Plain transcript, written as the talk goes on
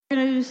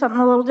do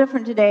something a little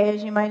different today,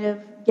 as you might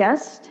have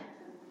guessed.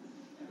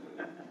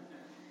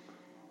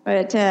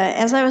 But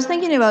as I was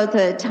thinking about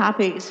the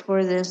topics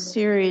for this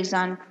series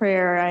on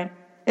prayer,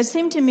 it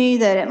seemed to me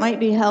that it might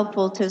be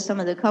helpful to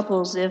some of the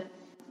couples if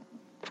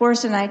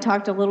Forrest and I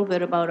talked a little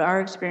bit about our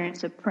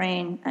experience of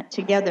praying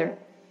together.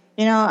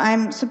 You know,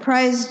 I'm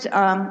surprised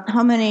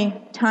how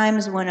many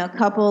times when a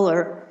couple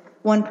or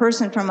one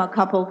person from a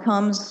couple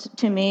comes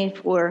to me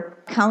for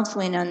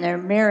counseling on their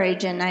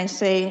marriage, and I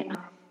say,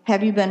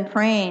 have you been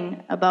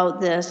praying about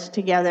this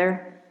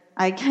together?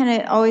 I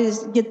kind of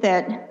always get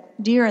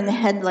that deer in the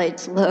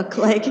headlights look,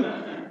 like,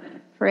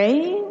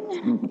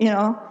 praying? You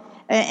know,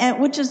 and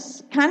which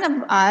is kind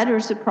of odd or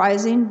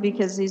surprising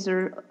because these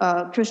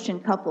are Christian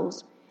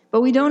couples.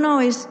 But we don't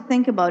always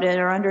think about it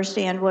or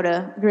understand what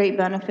a great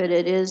benefit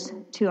it is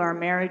to our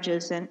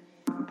marriages. And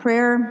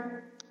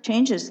prayer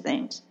changes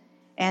things.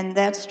 And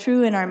that's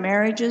true in our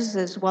marriages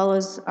as well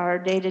as our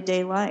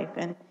day-to-day life.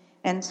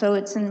 And so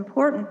it's an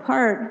important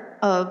part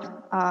of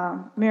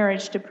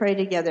marriage to pray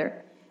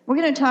together. We're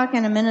going to talk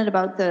in a minute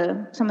about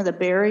some of the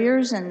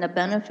barriers and the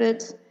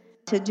benefits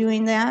to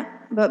doing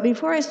that. But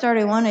before I start,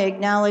 I want to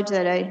acknowledge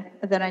that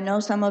I know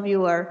some of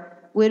you are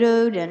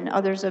widowed and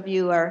others of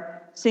you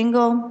are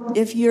single.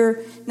 If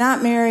you're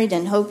not married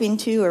and hoping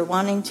to or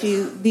wanting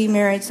to be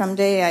married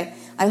someday,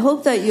 I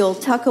hope that you'll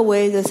tuck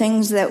away the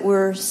things that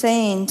we're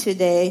saying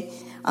today,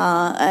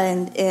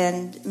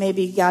 and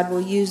maybe God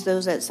will use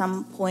those at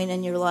some point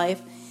in your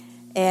life.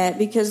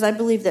 Because I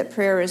believe that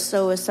prayer is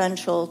so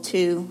essential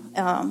to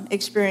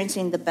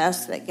experiencing the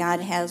best that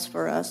God has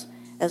for us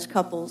as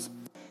couples.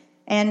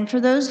 And for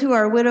those who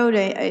are widowed,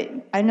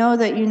 I know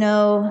that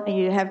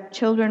you have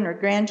children or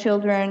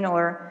grandchildren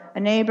or a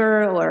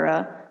neighbor or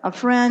a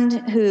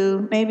friend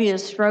who maybe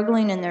is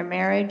struggling in their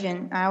marriage,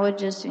 and I would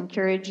just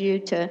encourage you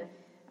to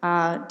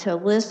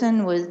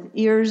listen with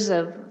ears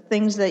of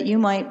things that you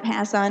might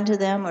pass on to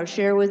them or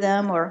share with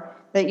them, or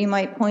that you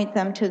might point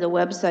them to the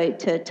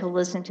website to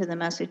listen to the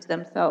message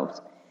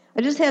themselves.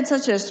 I just had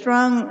such a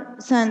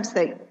strong sense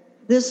that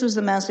this was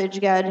the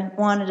message God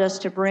wanted us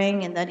to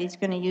bring, and that He's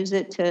going to use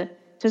it to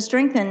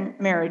strengthen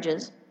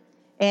marriages.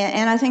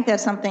 And I think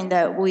that's something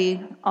that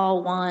we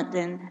all want,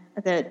 and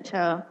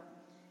that.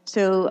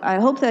 So I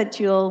hope that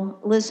you'll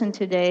listen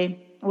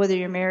today, whether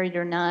you're married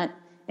or not,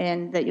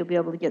 and that you'll be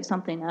able to get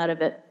something out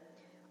of it.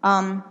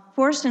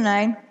 Forrest and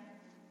I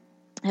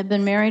have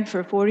been married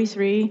for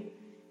 43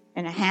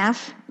 and a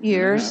half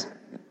years.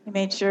 I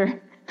made sure,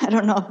 I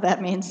don't know if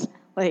that means,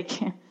 like,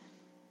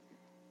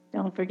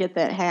 don't forget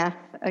that half,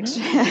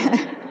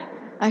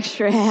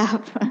 extra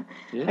half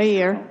a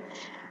year.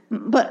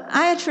 But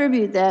I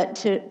attribute that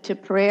to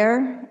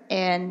prayer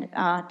and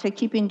to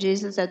keeping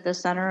Jesus at the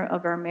center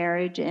of our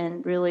marriage,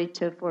 and really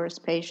to Forrest's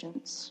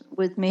patience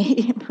with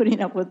me,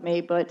 putting up with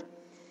me. But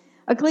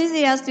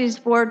Ecclesiastes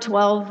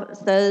 4:12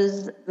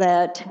 says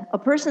that a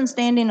person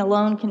standing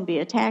alone can be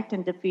attacked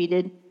and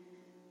defeated,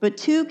 but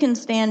two can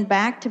stand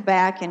back to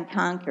back and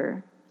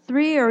conquer.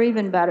 Three are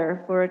even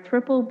better, for a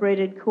triple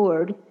braided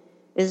cord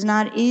is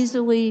not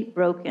easily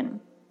broken.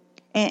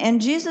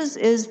 And Jesus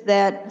is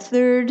that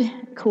third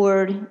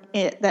cord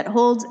that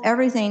holds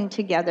everything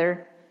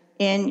together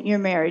in your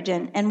marriage.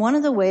 And one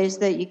of the ways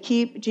that you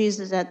keep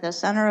Jesus at the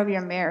center of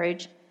your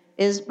marriage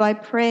is by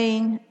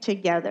praying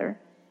together.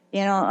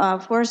 You know,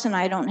 Forrest and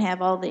I don't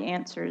have all the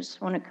answers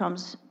when it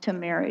comes to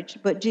marriage,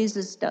 but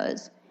Jesus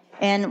does.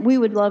 And we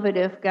would love it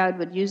if God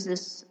would use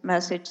this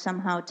message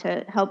somehow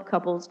to help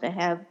couples to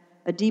have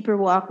a deeper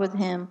walk with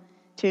Him,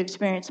 to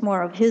experience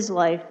more of His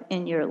life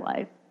in your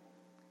life.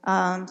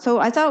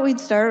 So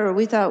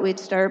we thought we'd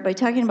start by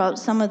talking about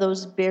some of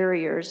those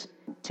barriers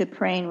to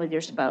praying with your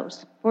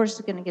spouse. Forrest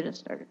is going to get us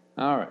started.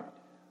 All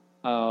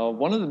right.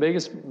 One of the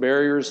biggest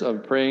barriers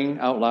of praying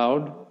out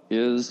loud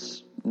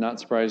is, not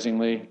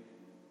surprisingly,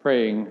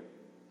 praying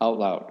out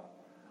loud.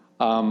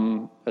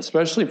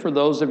 Especially for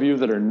those of you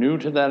that are new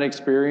to that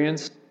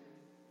experience,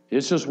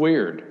 it's just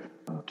weird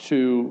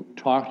to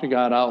talk to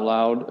God out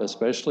loud,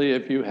 especially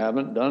if you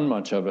haven't done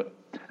much of it.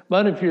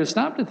 But if you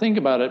stop to think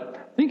about it,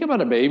 think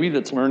about a baby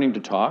that's learning to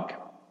talk.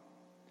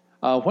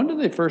 When did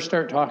they first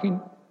start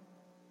talking?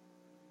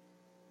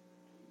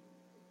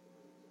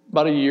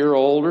 About a year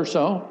old or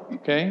so,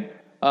 okay?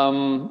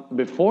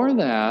 Before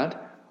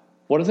that,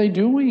 what are they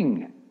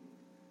doing?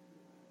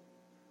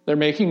 They're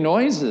making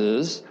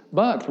noises,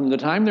 but from the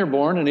time they're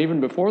born and even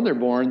before they're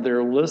born,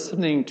 they're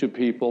listening to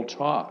people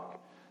talk.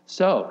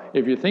 So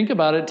if you think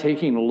about it,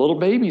 taking little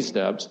baby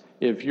steps,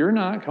 if you're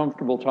not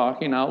comfortable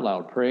talking out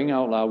loud, praying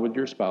out loud with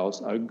your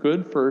spouse, a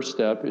good first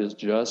step is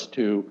just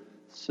to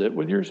sit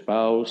with your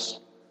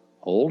spouse,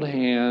 hold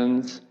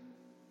hands,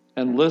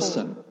 and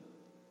listen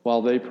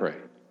while they pray.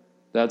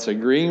 That's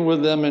agreeing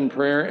with them in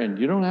prayer, and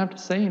you don't have to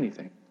say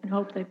anything. And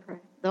hope they pray.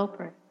 They'll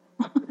pray.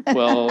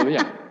 Well,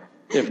 yeah.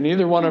 If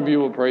neither one of you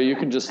will pray, you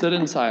can just sit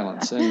in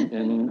silence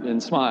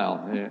and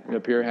smile and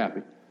appear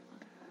happy.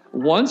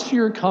 Once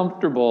you're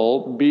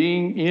comfortable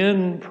being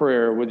in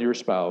prayer with your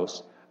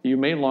spouse, you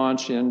may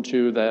launch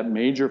into that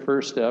major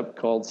first step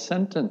called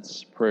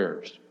sentence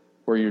prayers,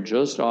 where you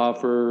just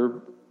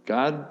offer,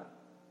 God,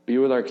 be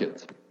with our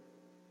kids.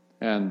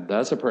 And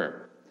that's a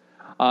prayer.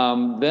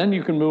 Then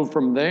you can move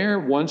from there.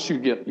 Once you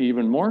get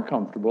even more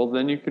comfortable,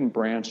 then you can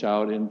branch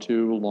out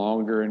into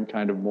longer and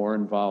kind of more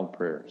involved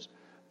prayers.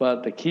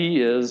 But the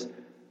key is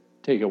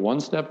take it one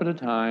step at a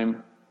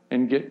time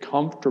and get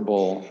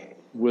comfortable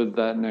with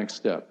that next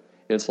step.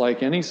 It's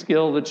like any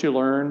skill that you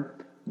learn,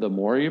 the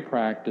more you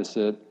practice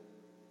it,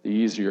 the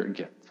easier it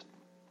gets.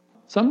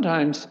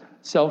 Sometimes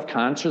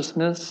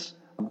self-consciousness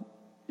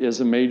is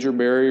a major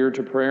barrier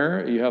to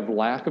prayer. You have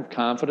lack of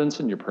confidence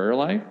in your prayer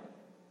life.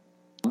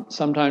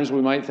 Sometimes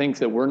we might think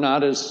that we're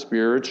not as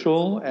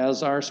spiritual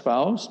as our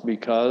spouse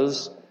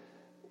because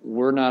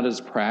we're not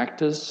as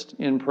practiced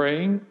in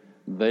praying.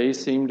 They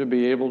seem to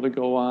be able to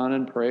go on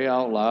and pray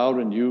out loud,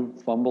 and you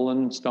fumble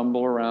and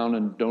stumble around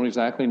and don't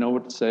exactly know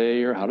what to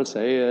say or how to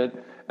say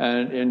it,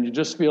 and you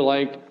just feel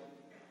like,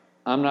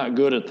 I'm not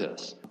good at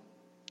this.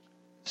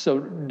 So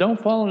don't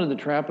fall into the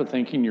trap of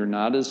thinking you're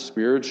not as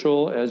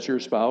spiritual as your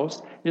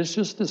spouse. It's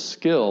just a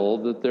skill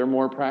that they're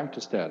more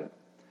practiced at it.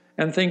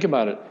 And think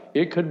about it.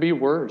 It could be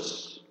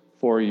worse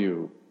for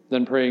you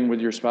than praying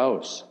with your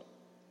spouse.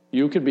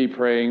 You could be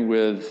praying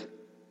with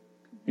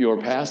your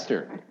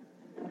pastor,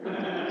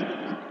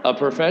 a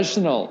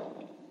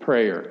professional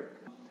prayer.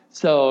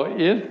 So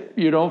if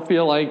you don't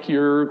feel like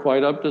you're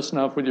quite up to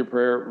snuff with your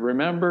prayer,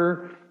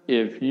 remember,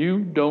 if you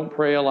don't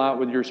pray a lot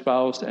with your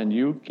spouse and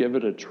you give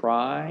it a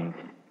try,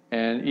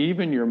 and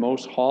even your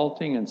most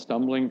halting and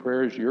stumbling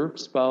prayers, your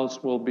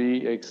spouse will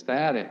be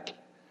ecstatic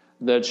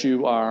that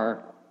you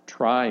are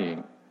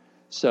trying.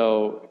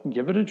 So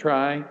give it a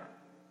try.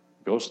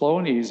 Go slow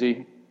and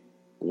easy.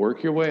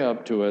 Work your way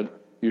up to it.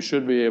 You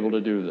should be able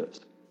to do this.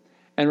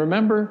 And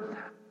remember,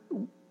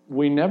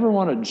 we never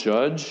want to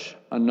judge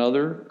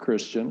another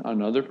Christian,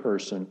 another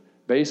person,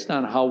 based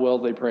on how well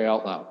they pray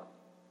out loud.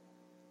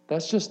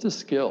 That's just a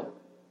skill.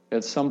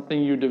 It's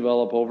something you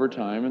develop over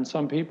time, and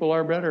some people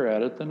are better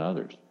at it than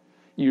others.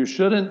 You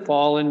shouldn't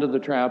fall into the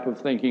trap of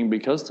thinking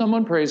because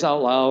someone prays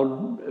out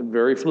loud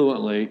very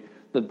fluently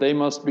that they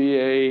must be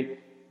a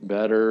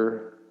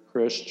better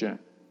Christian.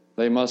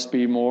 They must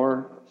be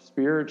more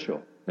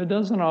spiritual. It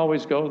doesn't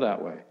always go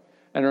that way.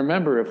 And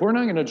remember, if we're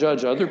not going to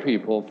judge other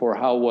people for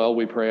how well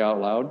we pray out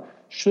loud,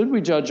 should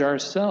we judge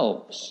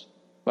ourselves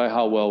by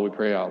how well we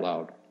pray out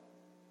loud?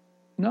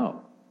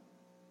 No.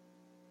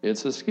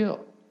 It's a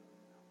skill.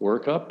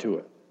 Work up to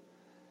it.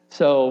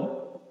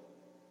 So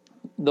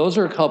those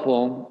are a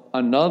couple.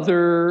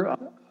 Another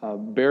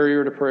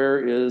barrier to prayer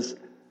is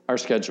our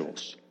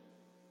schedules.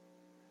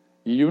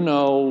 You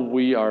know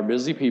we are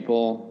busy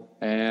people,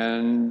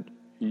 and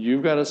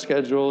you've got a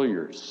schedule,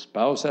 your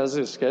spouse has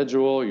a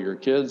schedule, your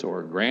kids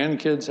or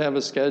grandkids have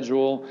a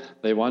schedule.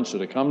 They want you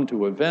to come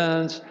to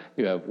events.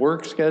 You have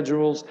work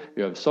schedules,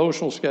 you have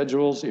social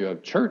schedules, you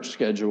have church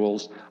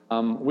schedules.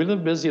 We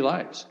live busy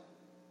lives.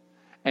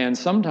 And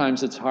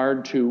sometimes it's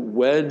hard to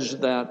wedge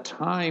that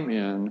time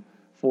in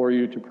for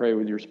you to pray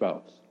with your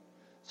spouse.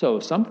 So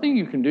something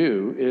you can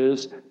do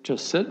is to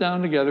sit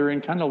down together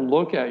and kind of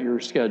look at your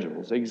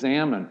schedules,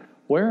 examine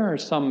where are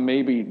some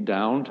maybe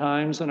down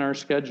times in our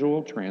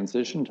schedule,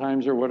 transition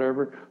times or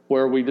whatever,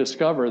 where we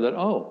discover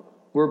that,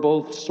 we're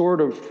both sort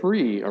of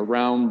free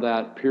around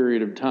that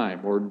period of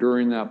time or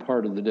during that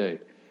part of the day.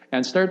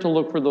 And start to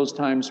look for those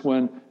times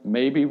when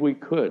maybe we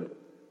could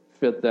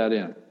fit that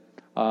in.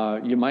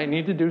 You might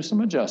need to do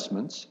some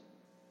adjustments,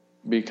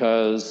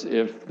 because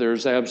if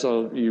there's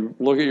you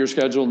look at your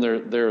schedule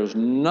and there is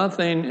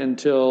nothing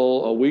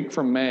until a week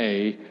from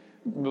May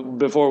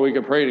before we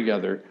could pray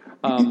together.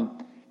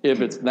 If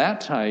it's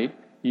that tight,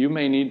 you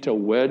may need to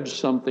wedge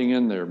something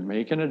in there,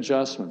 make an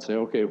adjustment, say,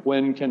 okay,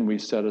 when can we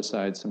set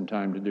aside some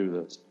time to do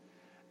this?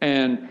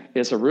 And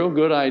it's a real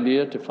good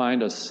idea to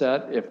find a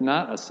set, if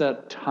not a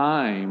set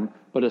time,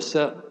 but a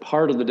set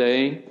part of the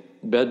day,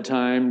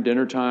 bedtime,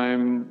 dinner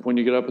time, when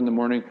you get up in the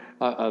morning,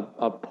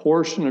 a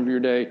portion of your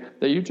day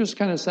that you just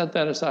kind of set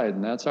that aside,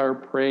 and that's our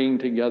praying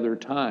together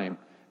time.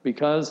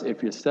 Because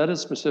if you set a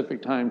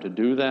specific time to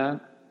do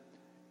that,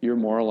 you're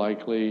more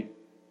likely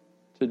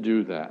to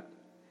do that.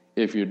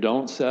 If you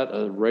don't set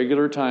a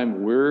regular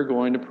time, we're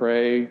going to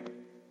pray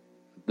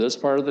this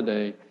part of the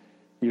day,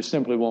 you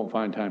simply won't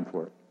find time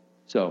for it.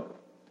 So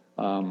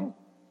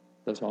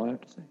that's all I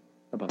have to say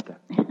about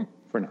that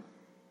for now.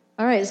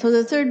 All right, so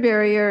the third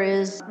barrier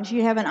is if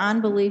you have an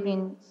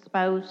unbelieving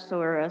spouse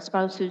or a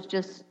spouse who's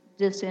just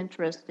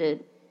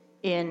disinterested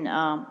in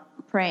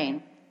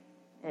praying.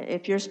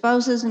 If your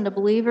spouse isn't a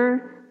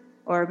believer,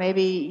 or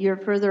maybe you're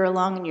further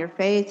along in your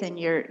faith and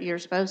your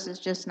spouse is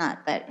just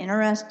not that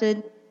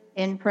interested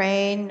in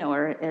praying,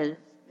 or is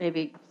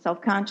maybe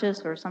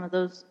self-conscious or some of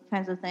those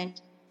kinds of things,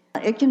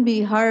 it can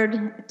be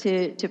hard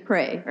to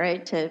pray,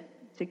 right, to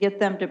get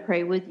them to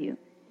pray with you.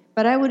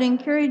 But I would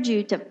encourage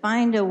you to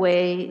find a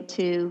way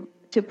to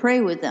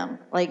pray with them.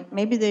 Like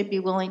maybe they'd be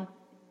willing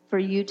for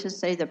you to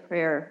say the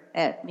prayer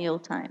at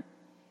mealtime.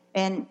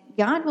 And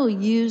God will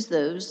use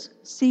those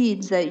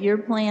seeds that you're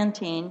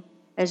planting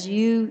as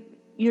you're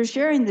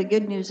sharing the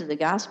good news of the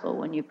gospel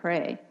when you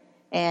pray.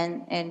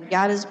 And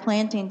God is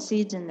planting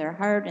seeds in their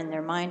heart and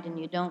their mind, and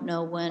you don't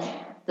know when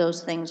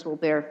those things will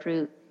bear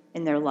fruit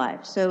in their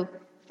life. So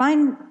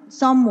find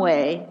some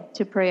way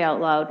to pray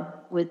out loud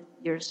with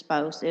your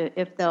spouse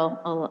if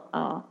they'll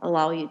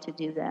allow you to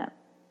do that.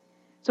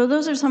 So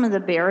those are some of the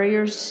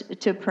barriers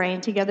to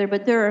praying together,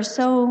 but there are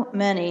so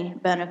many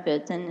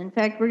benefits. And in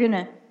fact, we're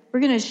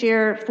gonna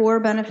share 4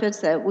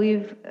 benefits that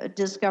we've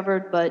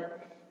discovered. But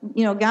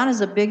God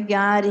is a big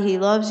God. He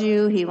loves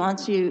you. He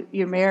wants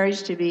your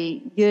marriage to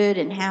be good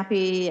and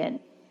happy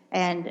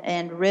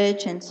and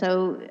rich. And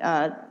so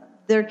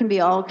there can be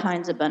all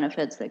kinds of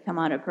benefits that come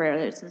out of prayer.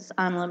 It's as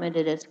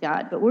unlimited as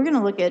God. But we're going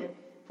to look at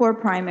 4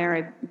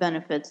 primary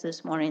benefits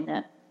this morning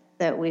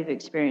that we've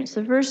experienced.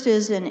 The first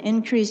is an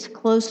increased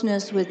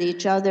closeness with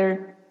each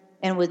other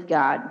and with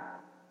God.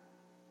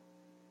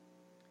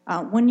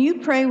 When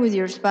you pray with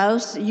your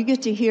spouse, you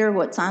get to hear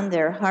what's on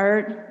their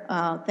heart,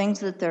 things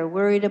that they're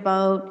worried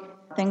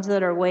about, things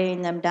that are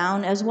weighing them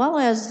down, as well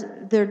as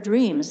their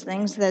dreams,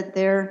 things that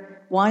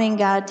they're wanting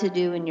God to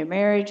do in your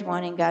marriage,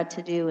 wanting God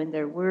to do in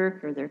their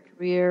work or their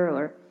career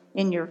or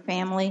in your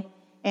family.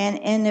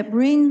 And it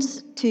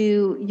brings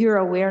to your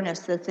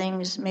awareness the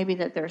things maybe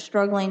that they're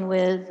struggling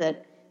with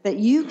that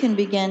you can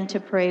begin to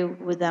pray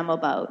with them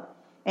about.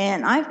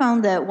 And I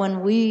found that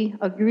when we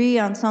agree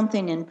on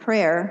something in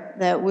prayer,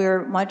 that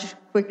we're much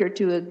quicker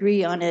to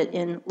agree on it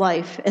in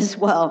life as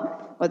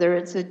well, whether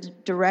it's a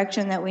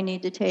direction that we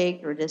need to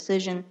take or a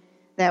decision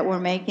that we're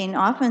making.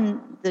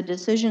 Often the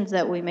decisions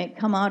that we make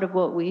come out of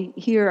what we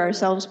hear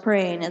ourselves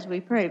praying as we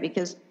pray,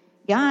 because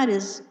God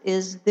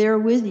is there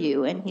with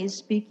you, and he's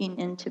speaking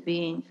into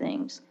being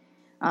things.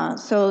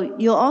 So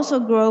you'll also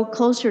grow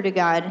closer to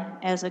God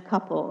as a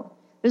couple.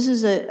 This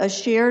is a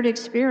shared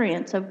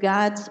experience of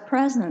God's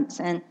presence,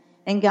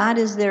 and God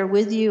is there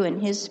with you,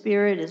 and his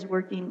Spirit is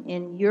working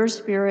in your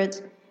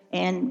spirits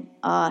and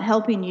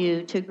helping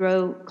you to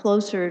grow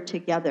closer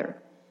together.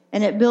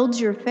 And it builds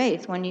your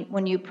faith.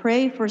 When you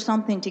pray for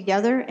something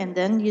together and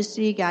then you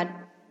see God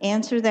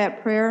answer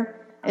that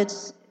prayer,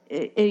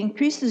 it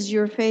increases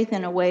your faith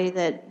in a way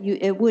that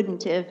it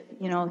wouldn't if,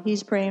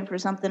 he's praying for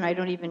something I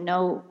don't even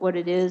know what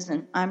it is,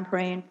 and I'm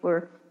praying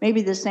for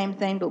maybe the same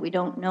thing, but we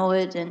don't know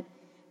it.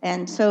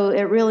 And so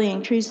it really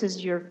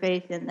increases your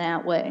faith in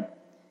that way.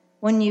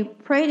 When you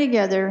pray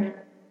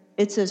together,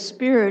 it's a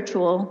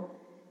spiritual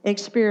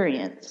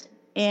experience.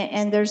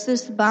 And there's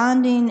this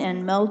bonding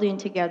and melding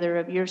together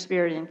of your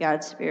spirit and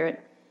God's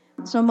Spirit.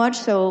 So much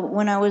so,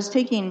 when I was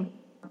taking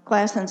a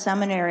class in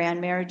seminary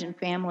on marriage and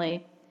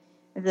family,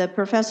 the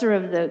professor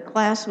of the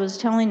class was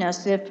telling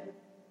us if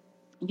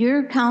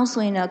you're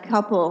counseling a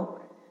couple,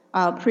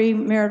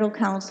 premarital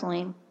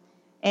counseling,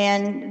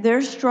 and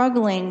they're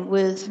struggling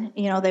with,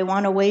 they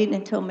want to wait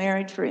until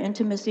marriage for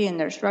intimacy and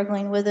they're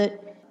struggling with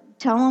it,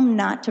 tell them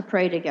not to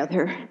pray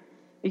together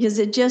because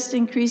it just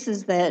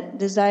increases that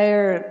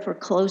desire for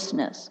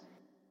closeness.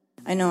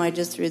 I know I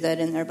just threw that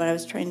in there, but I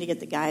was trying to get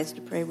the guys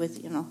to pray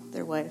with,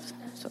 their wives.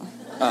 So.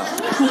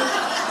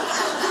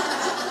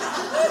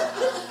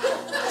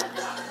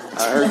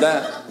 I heard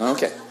that.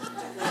 Okay.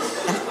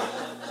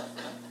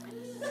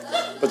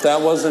 But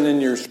that wasn't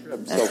in your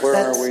script, so where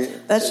are we?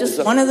 That's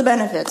just one of the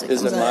benefits.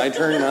 Is it my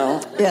turn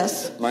now?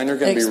 Yes. Mine are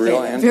going to be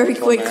real very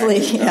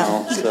quickly.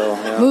 Now, so,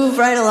 yeah. Move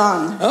right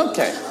along.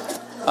 Okay.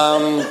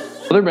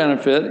 Another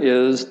benefit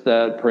is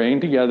that praying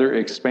together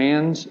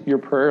expands your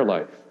prayer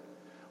life.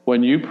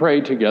 When you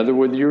pray together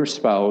with your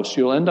spouse,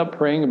 you'll end up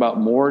praying about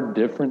more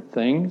different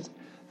things.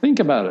 Think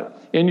about it.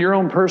 In your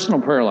own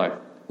personal prayer life,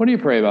 what do you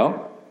pray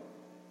about?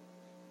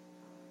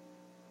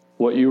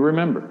 What you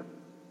remember.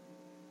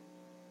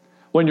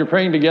 When you're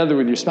praying together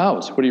with your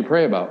spouse, what do you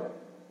pray about?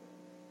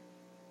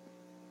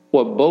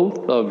 What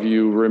both of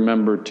you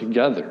remember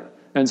together.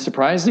 And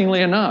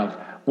surprisingly enough,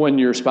 when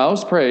your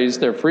spouse prays,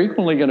 they're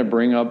frequently going to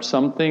bring up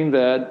something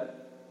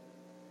that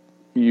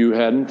you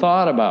hadn't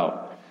thought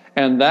about.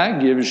 And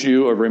that gives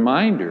you a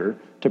reminder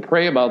to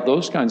pray about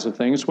those kinds of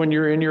things when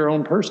you're in your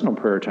own personal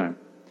prayer time.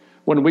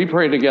 When we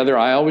pray together,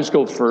 I always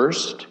go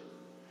first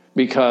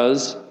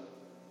because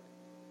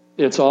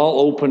it's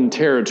all open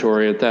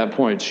territory at that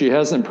point. She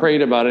hasn't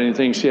prayed about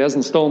anything. She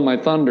hasn't stolen my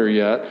thunder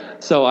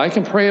yet. So I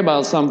can pray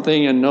about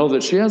something and know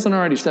that she hasn't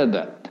already said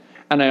that.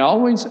 And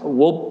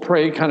we'll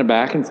pray kind of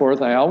back and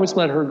forth. I always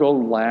let her go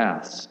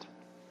last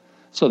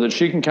so that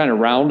she can kind of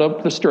round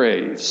up the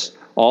strays.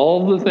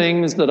 All the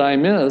things that I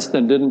missed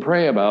and didn't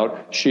pray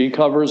about, she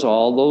covers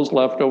all those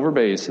leftover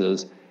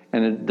bases.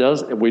 And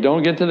we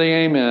don't get to the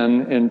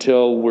amen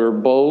until we're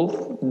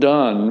both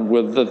done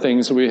with the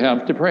things we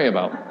have to pray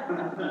about.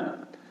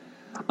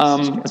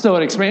 So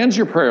it expands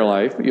your prayer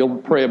life. You'll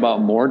pray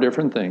about more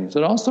different things.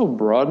 It also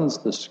broadens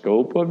the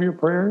scope of your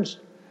prayers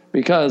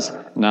because,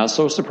 not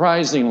so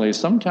surprisingly,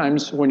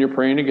 sometimes when you're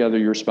praying together,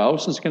 your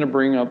spouse is going to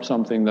bring up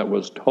something that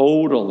was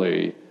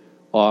totally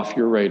off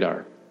your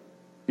radar.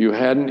 You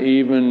hadn't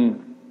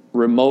even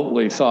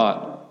remotely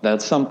thought,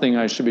 that's something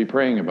I should be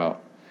praying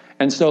about.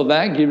 And so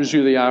that gives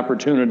you the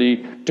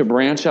opportunity to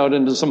branch out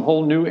into some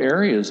whole new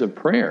areas of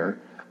prayer,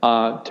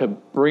 to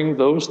bring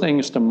those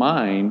things to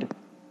mind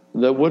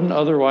that wouldn't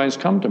otherwise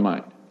come to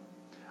mind.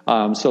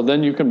 So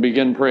then you can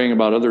begin praying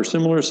about other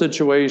similar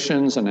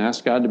situations and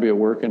ask God to be at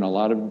work in a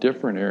lot of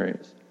different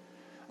areas.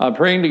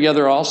 Praying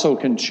together also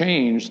can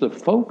change the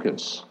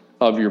focus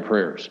of your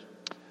prayers.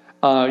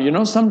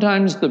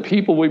 Sometimes the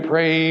people we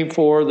pray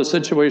for, the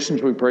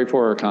situations we pray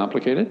for are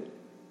complicated.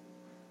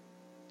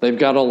 They've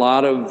got a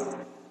lot of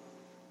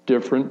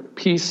different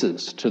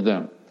pieces to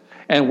them.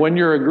 And when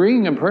you're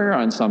agreeing in prayer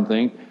on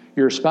something,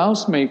 your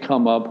spouse may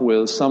come up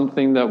with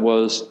something that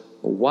was,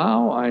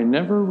 wow, I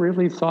never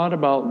really thought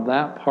about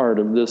that part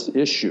of this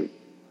issue.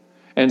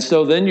 And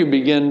so then you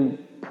begin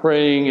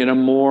praying in a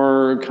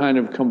more kind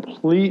of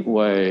complete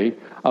way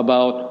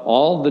about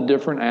all the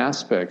different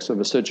aspects of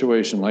a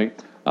situation. Like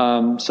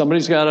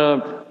somebody's got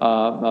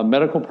a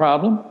medical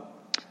problem,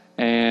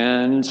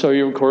 and so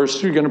you're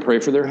going to pray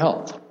for their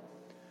health.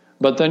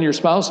 But then your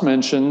spouse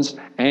mentions,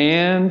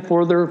 and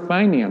for their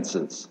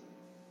finances.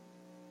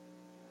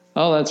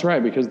 Oh, that's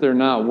right, because they're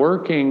not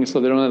working,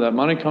 so they don't have that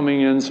money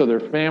coming in, so their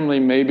family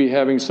may be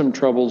having some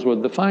troubles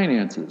with the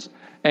finances.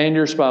 And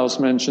your spouse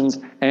mentions,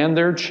 and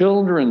their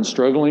children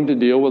struggling to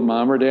deal with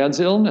mom or dad's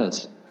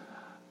illness.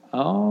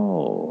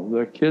 Oh,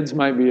 the kids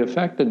might be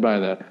affected by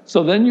that.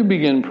 So then you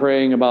begin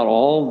praying about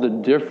all the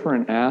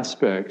different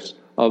aspects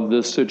of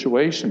this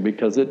situation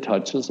because it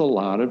touches a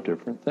lot of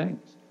different things.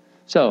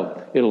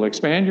 So it'll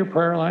expand your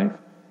prayer life.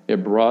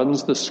 It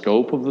broadens the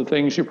scope of the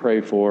things you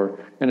pray for,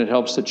 and it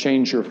helps to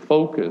change your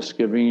focus,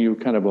 giving you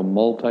kind of a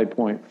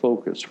multi-point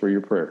focus for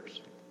your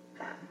prayers.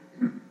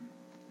 You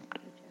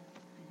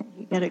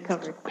got it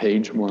covered.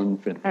 Page 1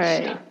 finished. All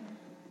right.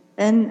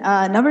 Then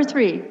number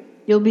 3,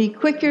 you'll be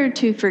quicker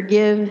to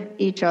forgive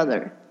each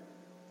other.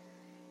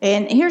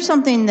 And here's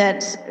something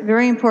that's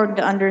very important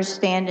to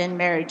understand in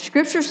marriage.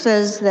 Scripture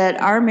says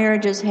that our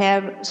marriages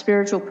have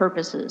spiritual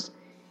purposes.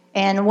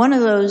 And one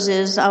of those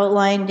is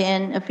outlined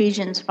in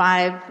Ephesians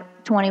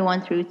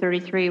 5:21 through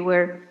 33,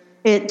 where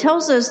it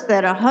tells us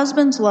that a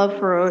husband's love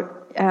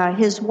for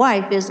his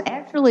wife is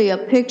actually a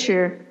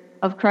picture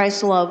of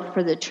Christ's love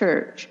for the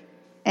church.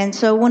 And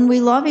so when we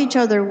love each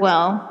other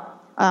well,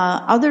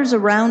 others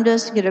around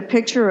us get a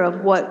picture of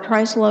what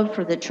Christ's love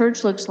for the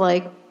church looks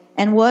like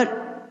and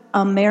what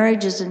a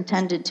marriage is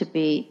intended to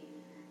be.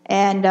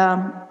 And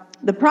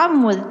the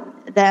problem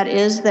with that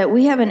is that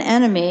we have an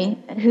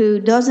enemy who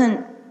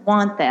doesn't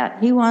want that.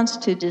 He wants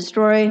to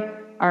destroy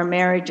our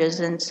marriages,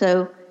 and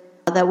so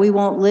that we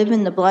won't live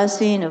in the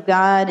blessing of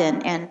God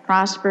and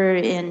prosper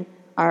in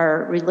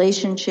our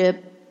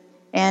relationship.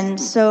 And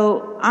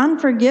so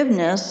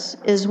unforgiveness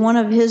is one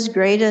of his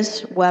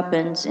greatest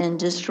weapons in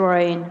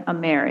destroying a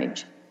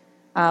marriage.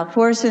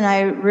 Forrest and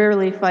I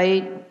rarely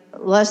fight,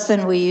 less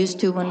than we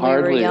used to when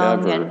Hardly we were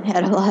young ever. and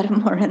had a lot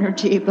more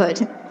energy,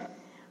 but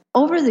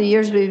over the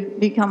years we've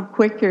become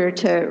quicker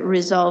to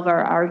resolve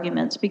our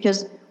arguments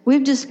because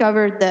we've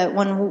discovered that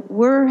when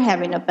we're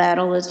having a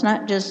battle, it's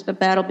not just a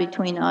battle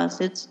between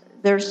us.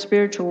 There's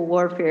spiritual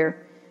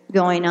warfare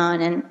going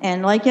on.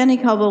 And like any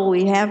couple,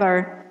 we have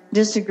our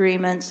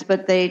disagreements,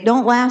 but they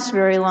don't last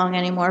very long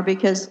anymore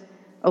because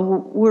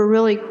we're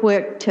really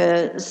quick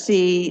to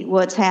see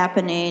what's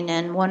happening,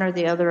 and one or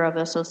the other of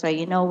us will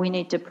say, we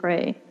need to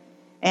pray.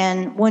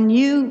 And when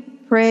you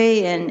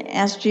pray and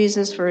ask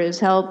Jesus for his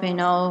help,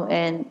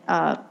 and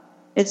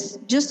it's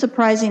just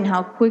surprising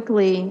how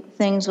quickly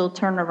things will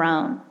turn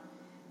around.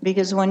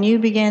 Because when you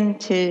begin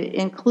to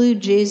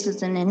include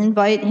Jesus and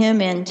invite him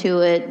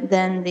into it,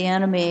 then the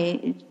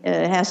enemy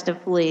has to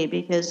flee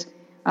because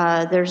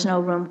there's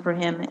no room for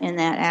him in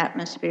that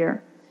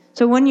atmosphere.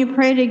 So when you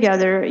pray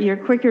together, you're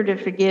quicker to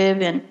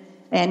forgive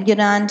and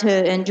get on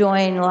to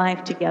enjoying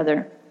life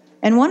together.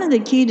 And one of the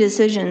key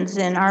decisions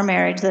in our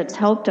marriage that's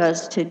helped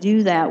us to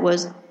do that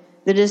was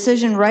the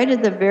decision right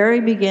at the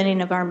very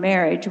beginning of our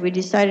marriage. We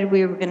decided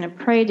we were going to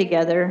pray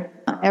together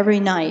every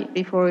night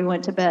before we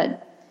went to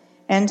bed.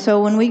 And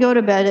so when we go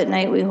to bed at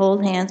night, we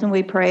hold hands and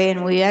we pray,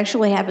 and we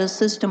actually have a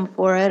system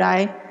for it.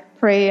 I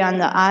pray on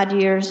the odd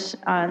years,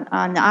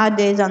 on the odd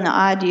days on the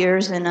odd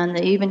years, and on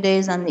the even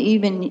days on the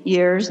even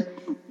years.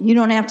 You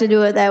don't have to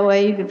do it that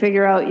way. You can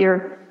figure out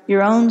your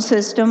own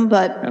system,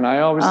 but... And I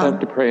always have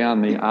to pray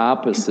on the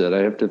opposite. I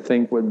have to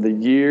think when the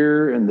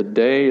year and the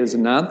day is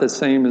not the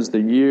same as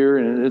the year,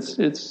 and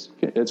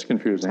it's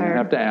confusing. I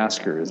have to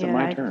ask her, is it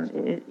my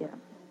turn?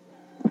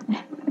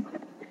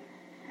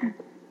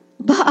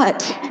 But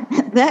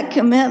that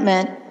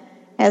commitment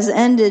has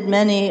ended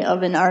many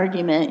of an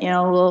argument.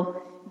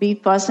 We'll be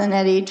fussing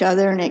at each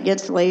other, and it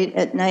gets late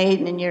at night,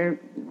 and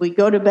we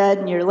go to bed,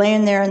 and you're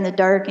laying there in the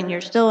dark, and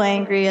you're still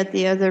angry at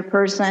the other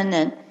person,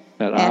 and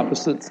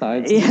opposite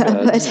sides of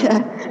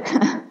the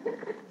bed.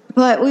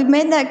 But we've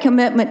made that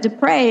commitment to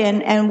pray,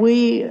 and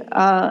we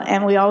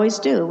always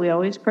do. We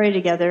always pray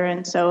together,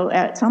 and so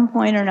at some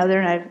point or another,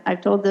 and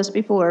I've told this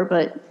before,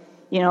 but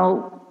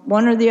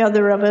one or the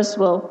other of us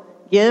will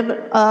give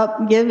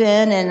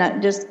in,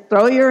 and just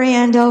throw your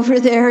hand over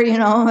there,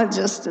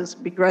 just as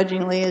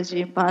begrudgingly as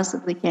you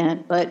possibly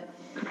can. But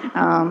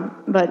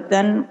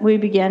then we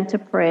begin to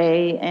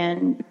pray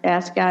and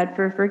ask God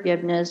for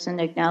forgiveness and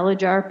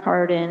acknowledge our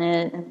part in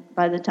it. And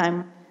by the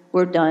time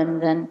we're done,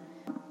 then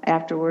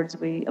afterwards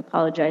we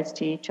apologize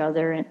to each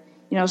other. And,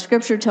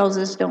 Scripture tells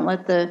us don't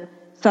let the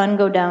sun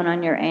go down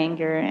on your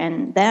anger.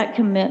 And that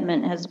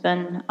commitment has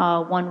been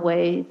one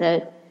way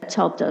that's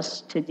helped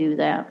us to do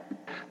that.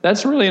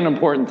 That's really an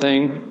important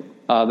thing,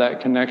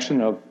 that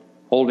connection of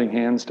holding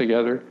hands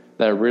together.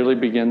 That really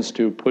begins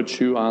to put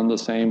you on the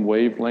same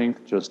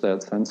wavelength, just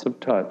that sense of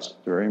touch. It's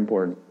very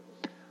important.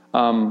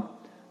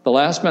 The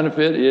last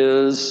benefit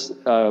is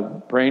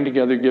praying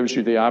together gives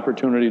you the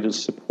opportunity to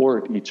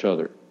support each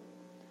other.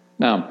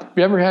 Now, have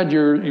you ever had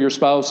your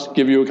spouse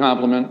give you a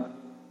compliment?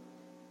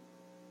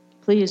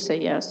 Please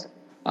say yes.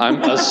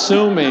 I'm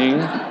assuming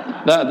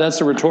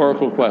that's a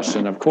rhetorical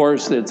question. Of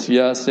course, it's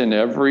yes in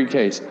every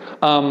case.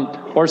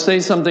 Or say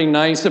something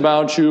nice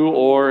about you,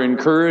 or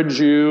encourage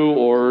you,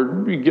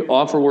 or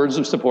offer words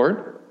of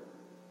support.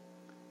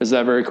 Is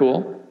that very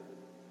cool?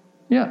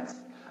 Yes.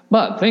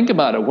 But think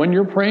about it. When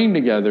you're praying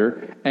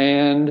together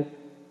and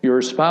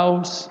your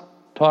spouse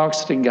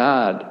talks to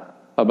God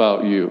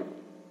about you,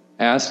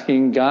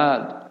 asking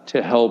God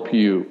to help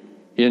you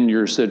in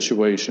your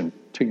situation,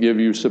 to give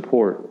you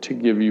support, to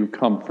give you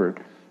comfort,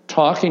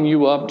 talking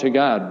you up to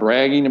God,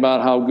 bragging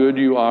about how good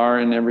you are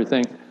and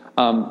everything,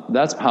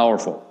 that's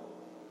powerful.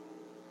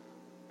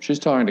 She's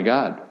talking to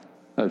God.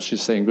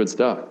 She's saying good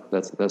stuff.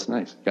 That's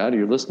nice. God,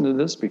 you listen to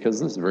this because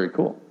this is very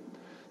cool.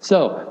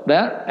 So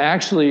that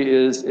actually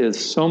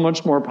is so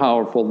much more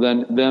powerful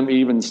than them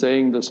even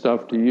saying the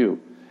stuff to you.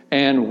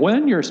 And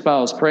when your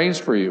spouse prays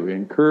for you,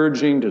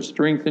 encouraging to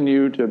strengthen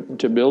you,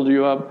 to build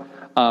you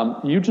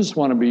up, you just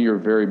want to be your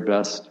very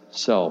best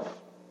self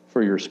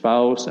for your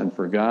spouse and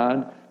for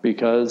God,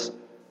 because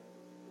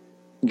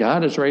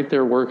God is right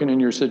there working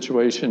in your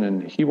situation,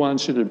 and He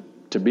wants you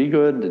to be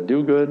good, to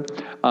do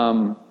good.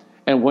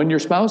 And when your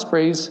spouse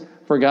prays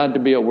for God to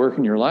be at work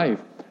in your life,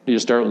 do you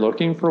start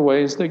looking for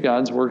ways that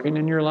God's working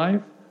in your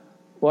life?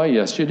 Why,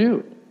 yes, you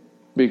do.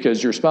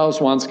 Because your spouse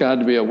wants God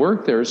to be at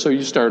work there, so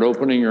you start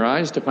opening your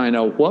eyes to find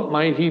out what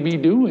might He be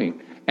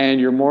doing.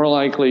 And you're more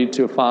likely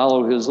to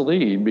follow His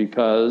lead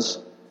because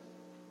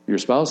your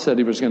spouse said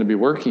He was going to be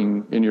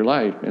working in your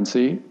life. And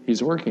see,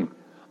 He's working.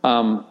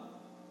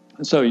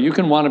 So you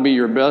can want to be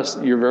your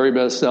very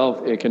best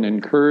self. It can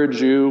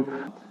encourage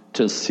you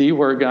to see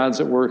where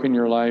God's at work in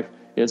your life.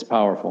 It's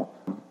powerful.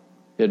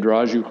 It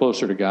draws you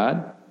closer to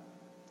God.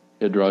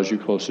 It draws you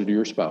closer to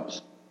your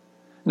spouse.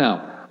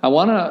 Now, I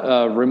want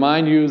to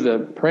remind you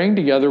that praying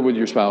together with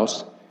your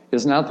spouse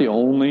is not the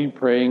only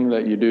praying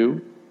that you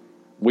do.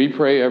 We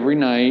pray every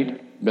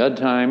night,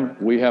 bedtime.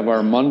 We have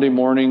our Monday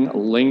morning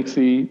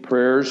lengthy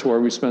prayers where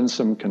we spend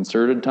some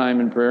concerted time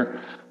in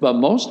prayer. But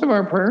most of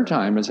our prayer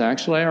time is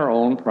actually our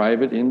own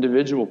private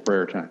individual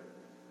prayer time.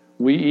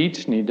 We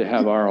each need to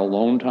have our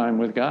alone time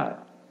with God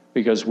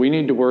because we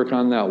need to work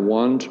on that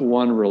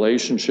one-to-one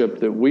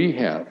relationship that we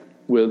have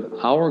with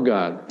our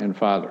God and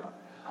Father.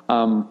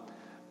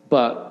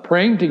 But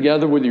praying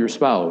together with your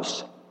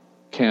spouse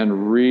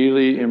can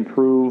really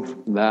improve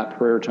that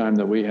prayer time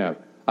that we have.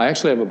 I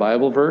actually have a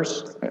Bible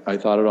verse. I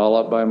thought it all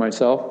up by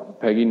myself.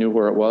 Peggy knew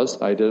where it was.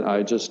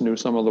 I just knew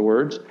some of the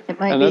words. It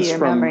might be your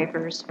memory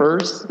verse. 1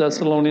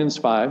 Thessalonians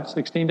 5,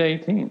 16 to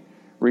 18.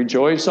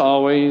 Rejoice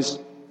always,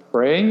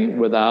 pray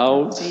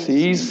without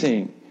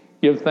ceasing.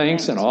 Give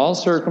thanks in all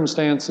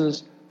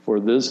circumstances, for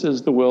this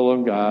is the will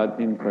of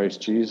God in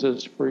Christ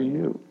Jesus for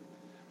you.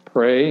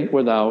 Pray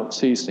without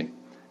ceasing.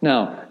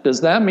 Now,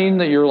 does that mean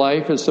that your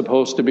life is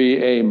supposed to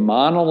be a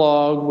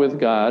monologue with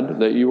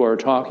God, that you are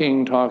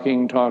talking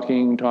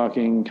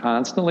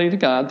constantly to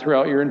God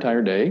throughout your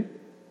entire day?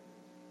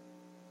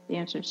 The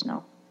answer is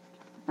no.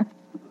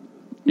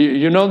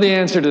 You know the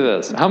answer to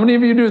this. How many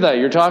of you do that?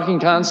 You're talking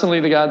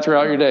constantly to God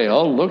throughout your day.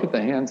 Oh, look at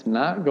the hands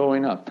not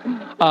going up.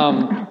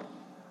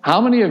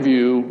 How many of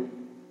you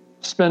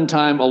spend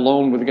time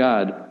alone with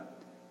God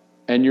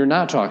and you're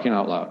not talking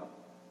out loud?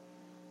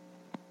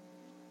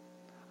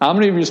 How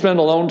many of you spend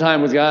alone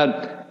time with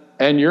God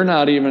and you're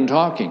not even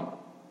talking?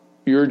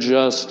 You're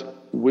just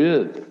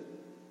with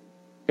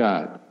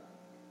God.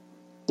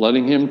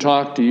 Letting Him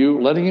talk to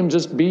you, letting Him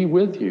just be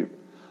with you.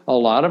 A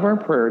lot of our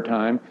prayer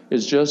time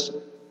is just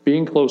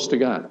being close to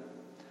God.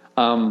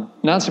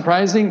 Not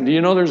surprising, do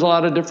you know there's a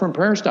lot of different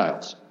prayer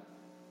styles?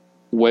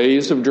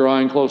 Ways of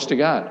drawing close to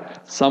God.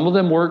 Some of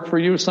them work for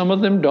you, some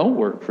of them don't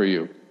work for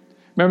you.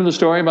 Remember the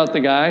story about the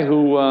guy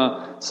who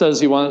says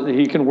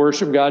he can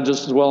worship God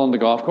just as well on the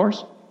golf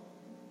course?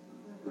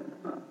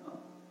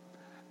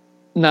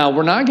 Now,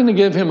 we're not going to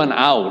give him an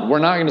out. We're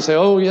not going to say,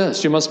 oh,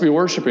 yes, you must be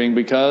worshiping,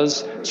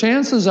 because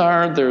chances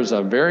are there's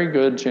a very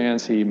good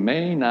chance he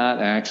may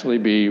not actually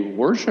be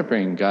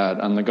worshiping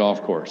God on the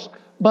golf course.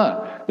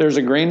 But there's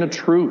a grain of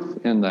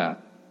truth in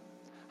that.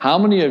 How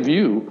many of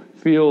you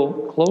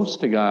feel close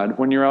to God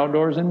when you're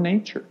outdoors in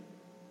nature?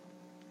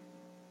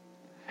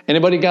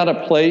 Anybody got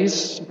a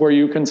place where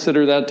you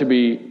consider that to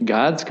be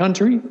God's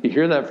country? You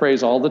hear that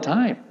phrase all the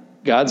time.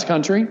 God's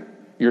country,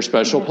 your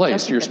special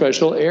place, your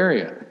special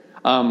area.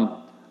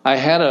 I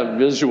had a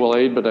visual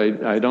aid, but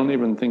I don't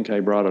even think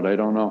I brought it. I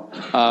don't know.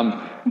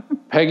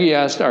 Peggy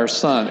asked our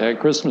son at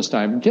Christmas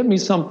time, get me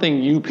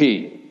something UP.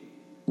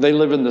 They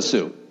live in the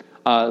Sioux.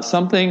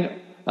 something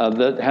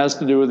that has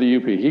to do with the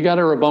UP. He got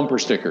her a bumper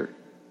sticker.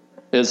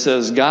 It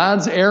says,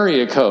 God's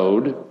area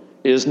code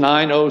is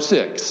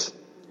 906,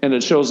 and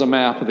it shows a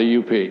map of the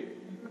UP.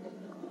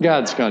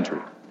 God's country.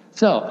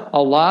 So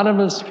a lot of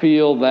us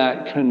feel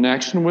that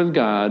connection with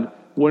God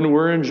when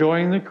we're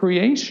enjoying the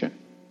creation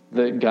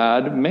that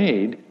God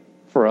made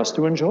for us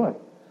to enjoy.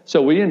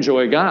 So we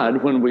enjoy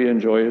God when we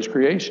enjoy His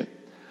creation.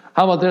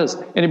 How about this?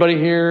 Anybody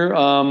here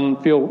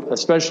feel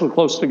especially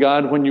close to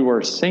God when you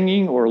are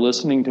singing or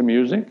listening to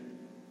music?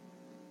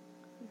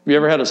 Have you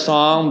ever had a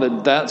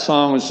song that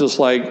song was just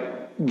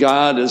like,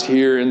 God is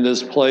here in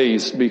this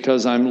place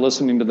because I'm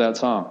listening to that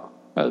song?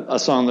 A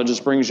song that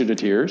just brings you to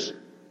tears?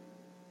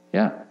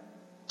 Yeah.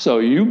 So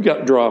you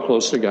draw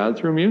close to God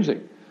through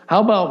music.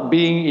 How about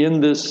being in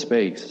this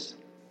space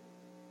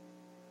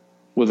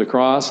with the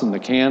cross and the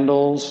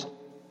candles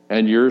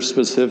and your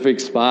specific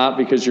spot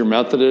because you're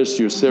Methodist,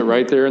 you sit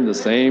right there in the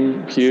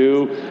same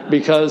pew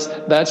because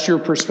that's your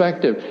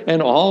perspective.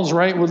 And all's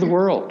right with the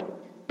world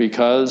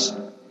because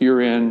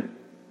you're in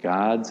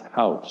God's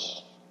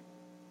house.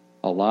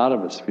 A lot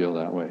of us feel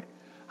that way.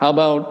 How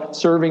about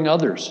serving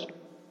others?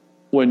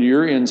 When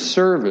you're in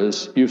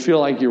service, you feel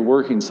like you're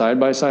working side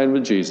by side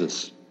with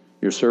Jesus.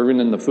 You're serving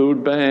in the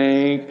food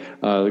bank,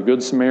 the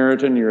Good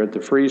Samaritan, you're at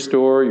the free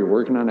store, you're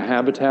working on a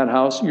Habitat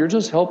house. You're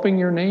just helping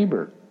your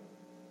neighbor.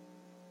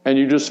 And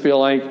you just feel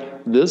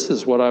like this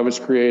is what I was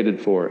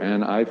created for.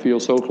 And I feel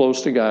so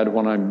close to God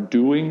when I'm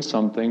doing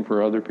something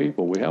for other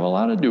people. We have a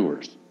lot of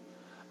doers.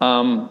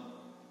 How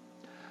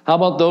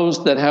about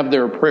those that have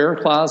their prayer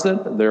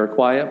closet, their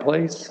quiet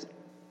place,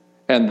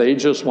 and they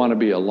just want to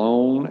be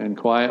alone and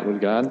quiet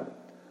with God?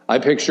 I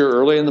picture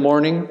early in the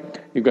morning,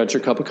 you've got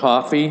your cup of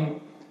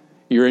coffee,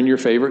 you're in your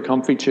favorite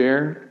comfy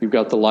chair, you've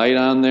got the light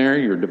on there,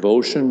 your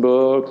devotion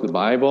book, the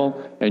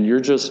Bible, and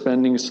you're just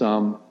spending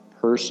some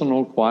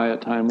personal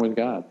quiet time with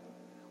God.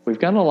 We've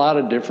got a lot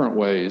of different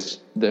ways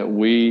that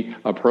we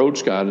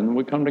approach God and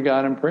we come to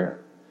God in prayer.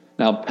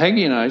 Now,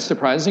 Peggy and I,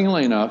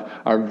 surprisingly enough,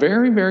 are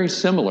very, very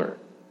similar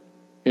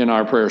in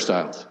our prayer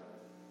styles.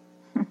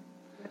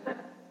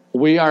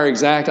 We are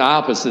exact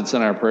opposites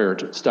in our prayer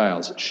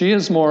styles. She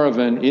is more of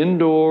an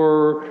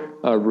indoor,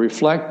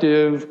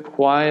 reflective,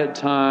 quiet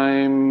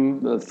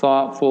time,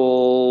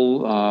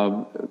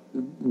 thoughtful,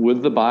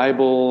 with the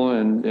Bible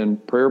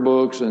and prayer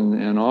books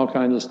and all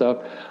kinds of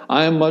stuff.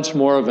 I am much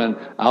more of an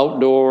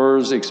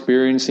outdoors,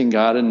 experiencing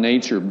God in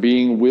nature,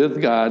 being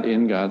with God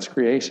in God's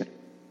creation.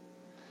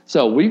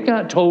 So we've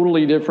got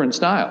totally different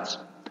styles.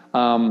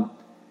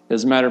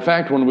 As a matter of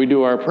fact, when we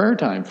do our prayer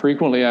time,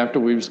 frequently after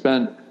we've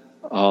spent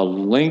a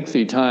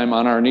lengthy time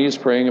on our knees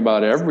praying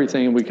about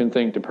everything we can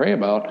think to pray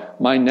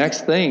about, my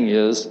next thing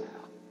is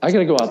I got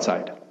to go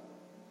outside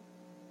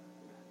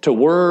to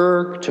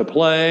work, to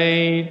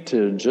play,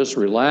 to just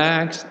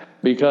relax,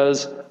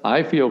 because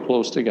I feel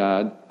close to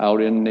God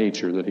out in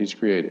nature that He's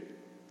created.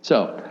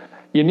 So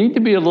you need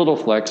to be a little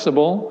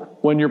flexible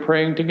when you're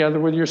praying together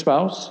with your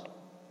spouse.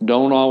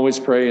 Don't always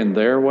pray in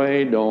their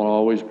way. Don't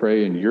always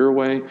pray in your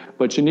way.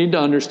 But you need to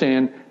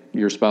understand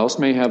your spouse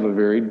may have a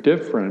very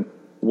different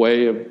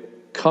way of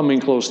coming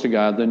close to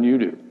God than you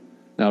do.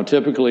 Now,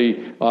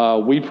 typically,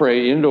 we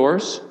pray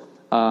indoors,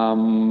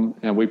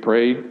 and we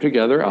pray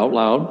together out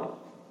loud.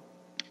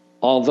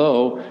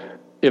 Although,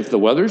 if the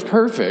weather's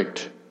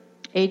perfect...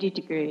 80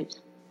 degrees.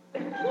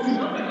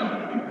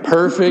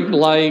 Perfect,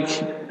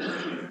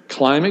 like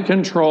climate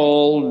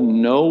controlled,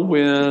 no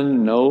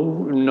wind, no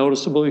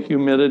noticeable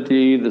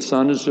humidity, the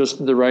sun is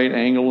just at the right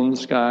angle in the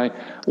sky,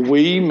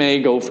 we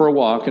may go for a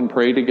walk and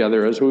pray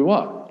together as we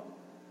walk.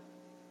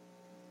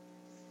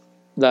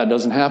 That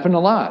doesn't happen a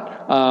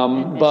lot,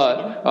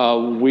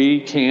 but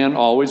we can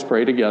always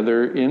pray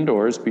together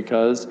indoors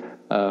because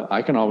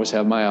I can always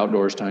have my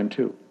outdoors time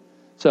too.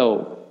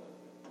 So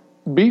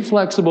be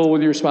flexible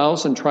with your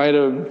spouse and try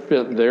to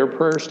fit their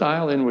prayer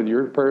style in with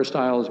your prayer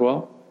style as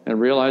well, and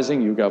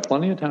realizing you've got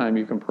plenty of time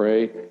you can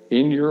pray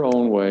in your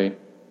own way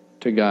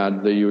to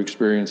God that you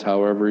experience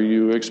however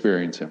you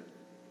experience Him.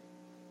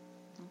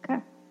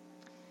 Okay.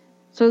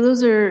 So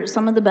those are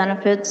some of the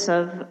benefits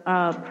of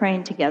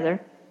praying together.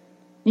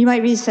 You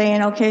might be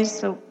saying, okay,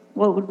 so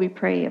what would we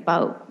pray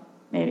about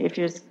if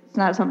it's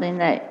not something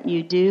that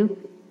you do?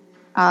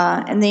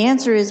 And the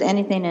answer is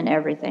anything and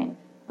everything.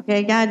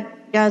 Okay,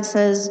 God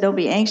says don't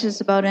be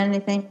anxious about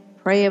anything,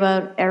 pray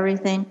about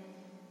everything.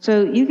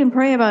 So you can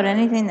pray about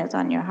anything that's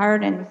on your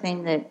heart,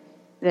 anything that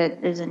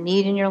is a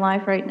need in your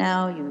life right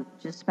now. You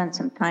just spend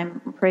some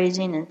time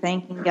praising and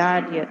thanking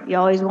God. You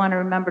always want to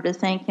remember to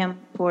thank Him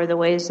for the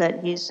ways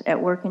that He's at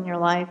work in your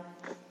life.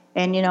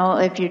 And,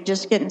 if you're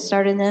just getting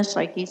started in this,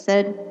 like he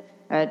said,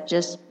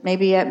 just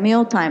maybe at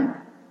mealtime,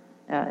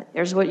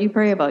 there's what you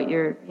pray about.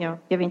 You're,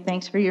 giving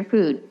thanks for your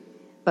food.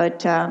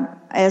 But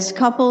as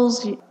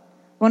couples,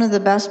 one of the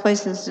best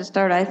places to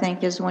start, I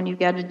think, is when you've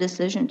got a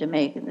decision to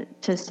make.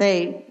 To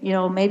say,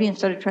 maybe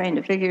instead of trying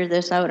to figure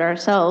this out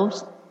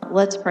ourselves,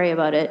 let's pray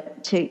about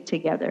it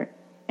together.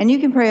 And you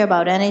can pray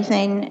about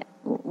anything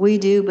we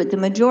do, but the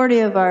majority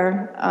of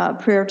our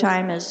prayer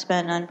time is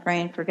spent on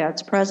praying for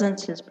God's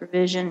presence, His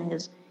provision,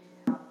 His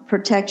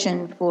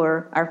protection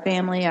for our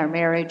family, our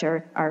marriage,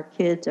 our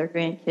kids, our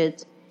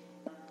grandkids,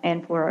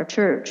 and for our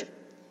church.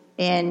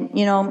 And,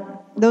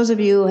 those of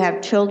you who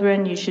have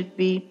children, you should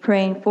be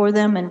praying for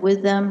them and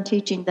with them,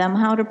 teaching them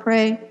how to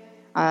pray.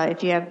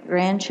 If you have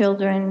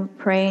grandchildren,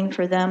 praying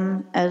for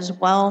them as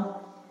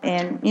well.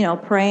 And,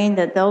 praying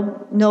that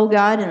they'll know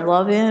God and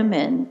love Him.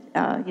 And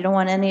you don't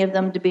want any of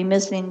them to be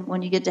missing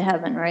when you get to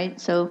heaven, right?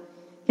 So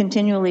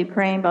continually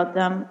praying about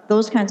them,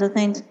 those kinds of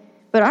things.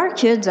 But our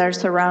kids are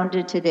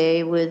surrounded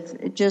today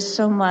with just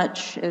so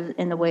much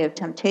in the way of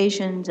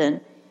temptations,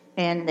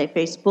 and they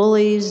face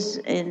bullies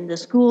in the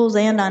schools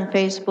and on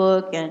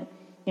Facebook. And,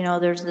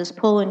 there's this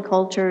pull in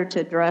culture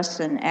to dress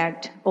and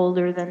act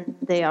older than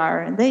they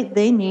are. And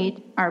they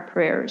need our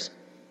prayers.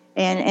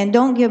 And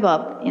don't give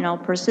up,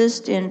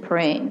 persist in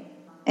praying.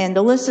 And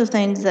the list of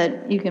things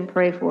that you can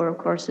pray for, of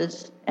course,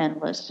 is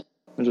endless.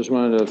 I just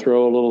wanted to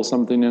throw a little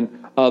something in.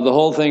 The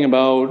whole thing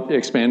about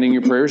expanding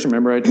your prayers,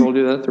 remember I told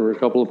you that? There were a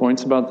couple of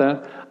points about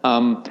that.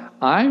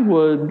 I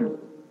would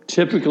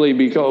typically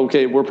be,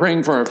 okay, we're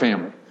praying for our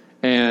family.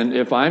 And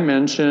if I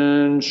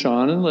mention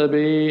Sean and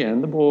Libby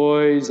and the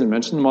boys and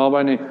mention them all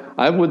by name,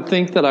 I would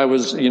think that I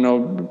was,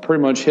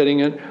 pretty much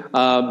hitting it.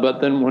 But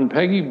then when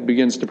Peggy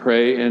begins to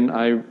pray and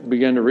I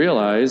began to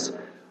realize,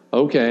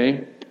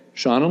 okay,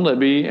 Sean and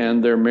Libby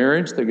and their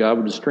marriage, that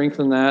God would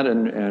strengthen that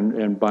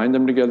and bind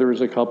them together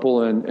as a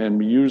couple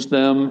and use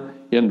them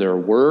in their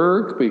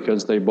work,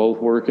 because they both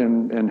work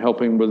in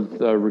helping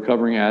with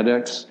recovering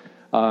addicts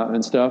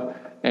and stuff.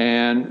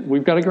 And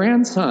we've got a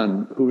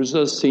grandson who's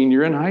a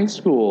senior in high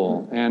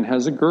school and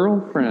has a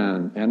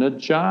girlfriend and a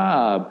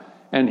job,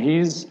 and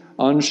he's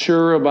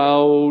unsure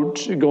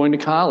about going to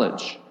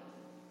college.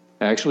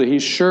 Actually,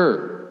 he's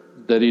sure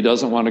that he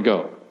doesn't want to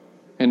go.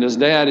 And his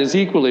dad is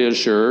equally as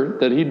sure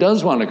that he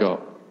does want to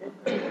go.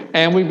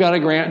 And we've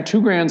got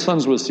two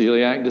grandsons with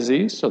celiac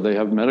disease, so they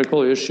have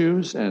medical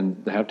issues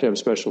and they have to have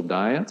special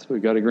diets.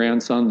 We've got a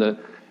grandson that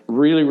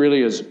really,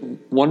 really is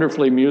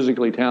wonderfully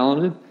musically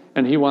talented,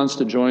 and he wants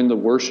to join the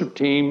worship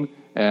team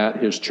at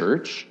his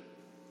church.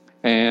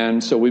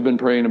 And so we've been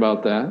praying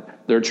about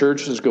that. Their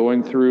church is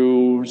going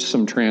through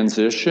some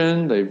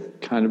transition. They've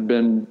kind of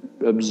been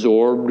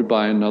absorbed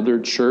by another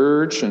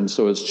church, and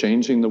so it's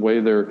changing the way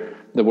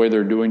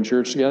they're doing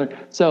church together.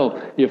 So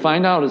you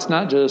find out it's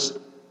not just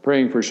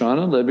praying for Sean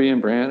and Libby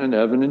and Brant and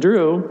Evan and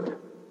Drew.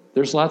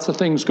 There's lots of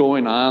things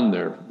going on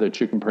there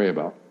that you can pray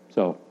about.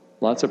 So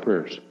lots of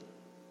prayers.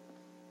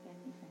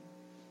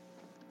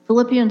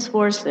 Philippians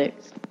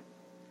 4:6.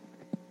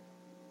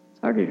 It's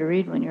harder to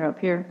read when you're up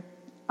here.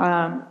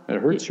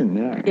 It hurts your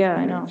neck. Yeah,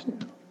 I know.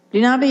 Do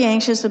not be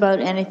anxious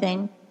about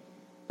anything,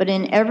 but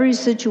in every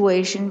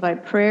situation, by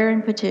prayer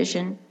and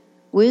petition,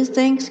 with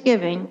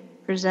thanksgiving,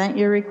 present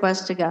your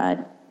requests to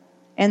God.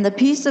 And the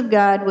peace of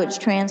God, which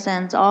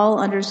transcends all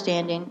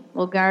understanding,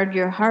 will guard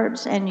your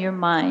hearts and your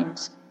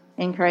minds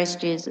in Christ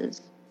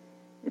Jesus.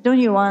 Don't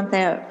you want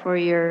that for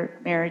your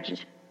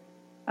marriage?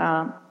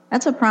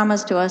 That's a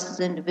promise to us as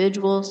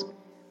individuals,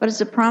 but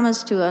it's a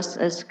promise to us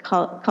as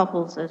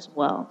couples as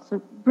well.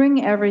 So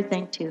bring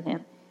everything to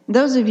Him.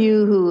 Those of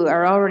you who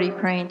are already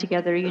praying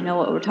together, you know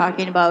what we're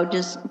talking about.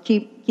 Just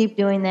keep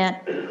doing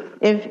that.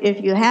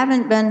 If you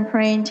haven't been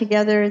praying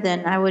together,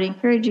 then I would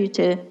encourage you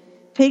to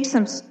take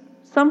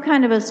some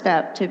kind of a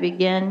step to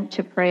begin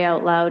to pray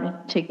out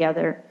loud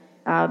together,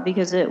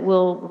 because it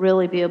will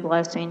really be a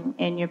blessing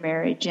in your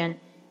marriage.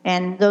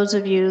 And those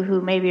of you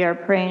who maybe are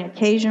praying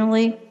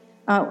occasionally,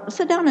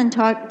 sit down and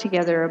talk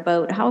together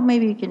about how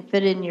maybe you can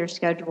fit in your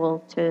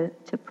schedule to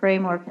pray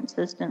more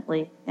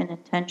consistently and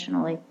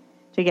intentionally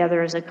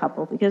together as a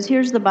couple. Because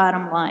here's the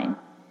bottom line.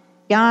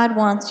 God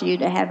wants you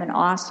to have an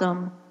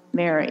awesome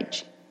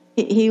marriage.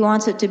 He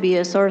wants it to be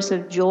a source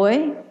of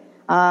joy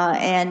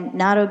and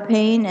not of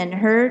pain and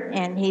hurt,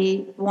 and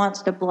He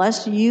wants to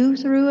bless you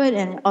through it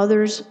and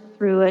others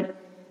through it,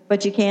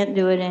 but you can't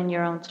do it in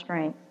your own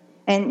strength.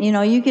 And,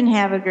 you can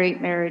have a great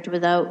marriage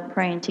without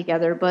praying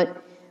together,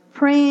 but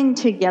praying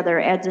together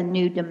adds a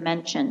new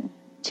dimension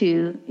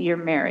to your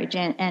marriage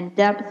and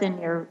depth in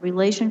your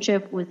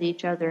relationship with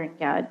each other and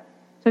God.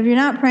 So if you're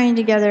not praying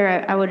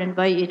together, I would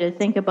invite you to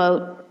think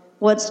about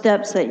what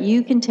steps that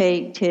you can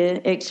take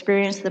to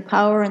experience the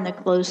power and the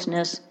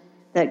closeness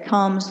that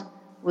comes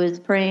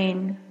with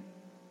praying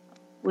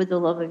with the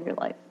love of your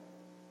life.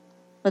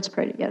 Let's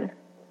pray together.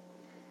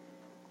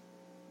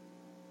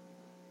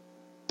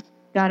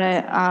 God,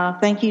 I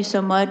thank you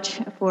so much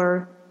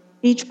for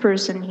each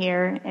person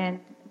here and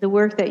the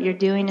work that you're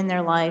doing in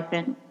their life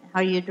and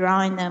how you're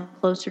drawing them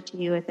closer to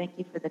you. I thank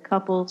you for the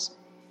couples,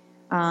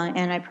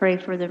 and I pray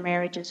for their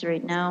marriages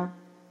right now.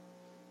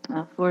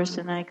 Forrest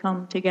and I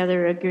come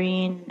together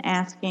agreeing and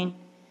asking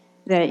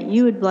that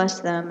you would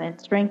bless them and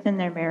strengthen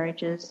their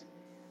marriages.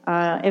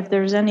 If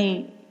there's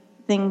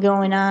anything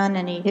going on,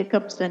 any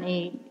hiccups,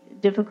 any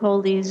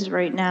difficulties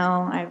right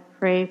now, I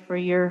pray for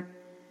your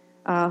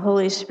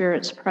Holy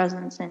Spirit's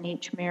presence in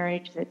each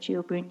marriage, that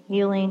you'll bring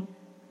healing,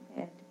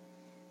 and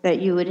that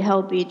you would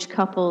help each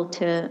couple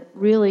to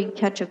really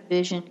catch a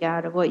vision,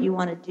 God, of what you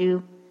want to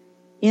do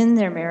in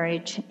their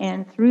marriage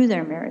and through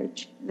their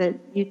marriage, that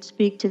you'd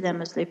speak to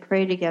them as they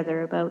pray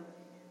together about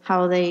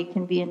how they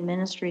can be in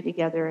ministry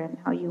together and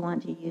how you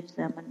want to use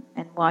them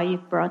and why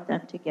you've brought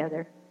them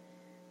together.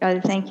 God, I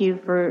thank you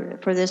for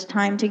this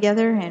time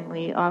together, and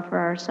we offer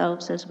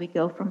ourselves as we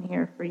go from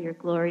here for your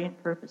glory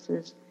and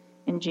purposes.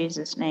 In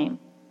Jesus' name,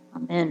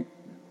 amen.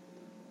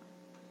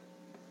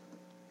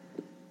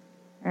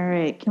 All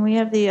right, can we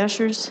have the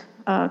ushers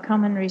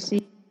come and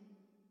receive?